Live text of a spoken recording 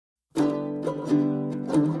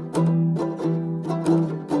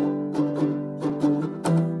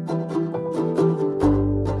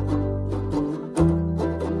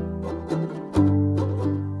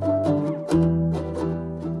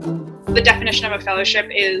definition of a fellowship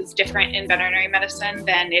is different in veterinary medicine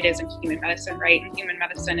than it is in human medicine, right? In human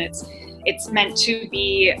medicine, it's meant to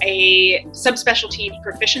be a subspecialty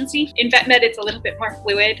proficiency. In vet med, it's a little bit more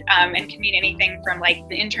fluid and can mean anything from like an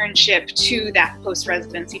internship to that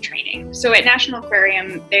post-residency training. So at National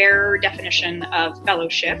Aquarium, their definition of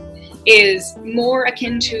fellowship is more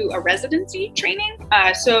akin to a residency training.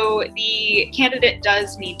 So the candidate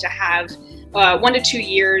does need to have 1 to 2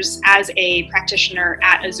 years as a practitioner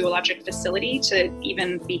at a zoologic facility to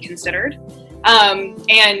even be considered.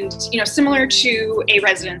 And similar to a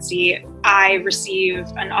residency, I receive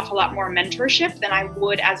an awful lot more mentorship than I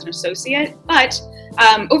would as an associate. But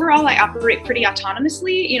overall, I operate pretty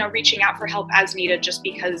autonomously, reaching out for help as needed, just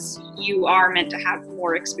because you are meant to have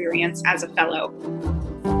more experience as a fellow.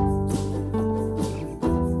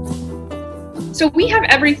 So we have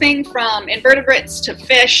everything from invertebrates to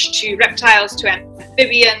fish to reptiles to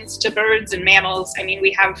amphibians to birds and mammals. I mean,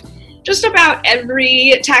 we have just about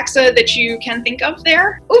every taxa that you can think of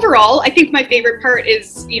there. Overall, I think my favorite part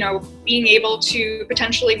is, being able to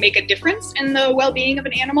potentially make a difference in the well-being of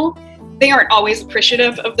an animal. They aren't always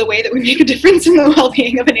appreciative of the way that we make a difference in the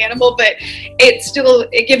well-being of an animal, but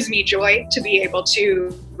it gives me joy to be able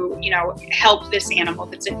to, help this animal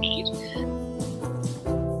that's in need.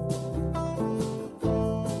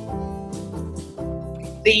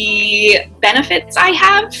 The benefits I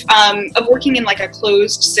have of working in like a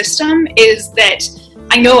closed system is that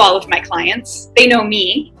I know all of my clients. They know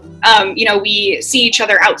me. We see each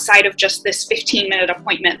other outside of just this 15-minute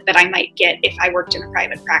appointment that I might get if I worked in a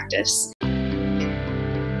private practice.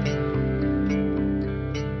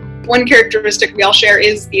 One characteristic we all share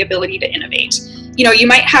is the ability to innovate. You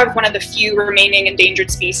might have one of the few remaining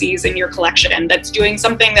endangered species in your collection that's doing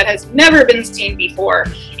something that has never been seen before,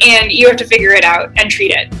 and you have to figure it out and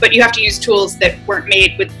treat it, but you have to use tools that weren't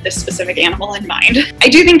made with this specific animal in mind. I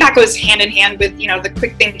do think that goes hand in hand with, the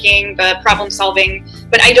quick thinking, the problem solving,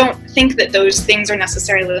 but I don't think that those things are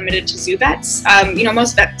necessarily limited to zoo vets.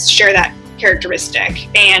 Most vets share that characteristic,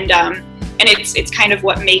 and it's kind of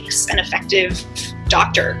what makes an effective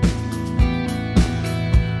doctor.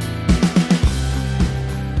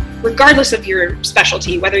 Regardless of your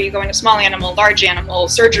specialty, whether you go into small animal, large animal,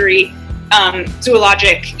 surgery,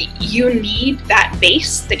 zoologic, you need that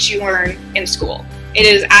base that you learn in school. It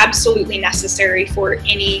is absolutely necessary for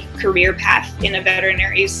any career path in a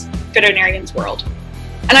veterinarian's world.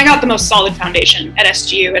 And I got the most solid foundation at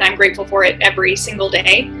SGU, and I'm grateful for it every single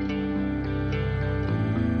day.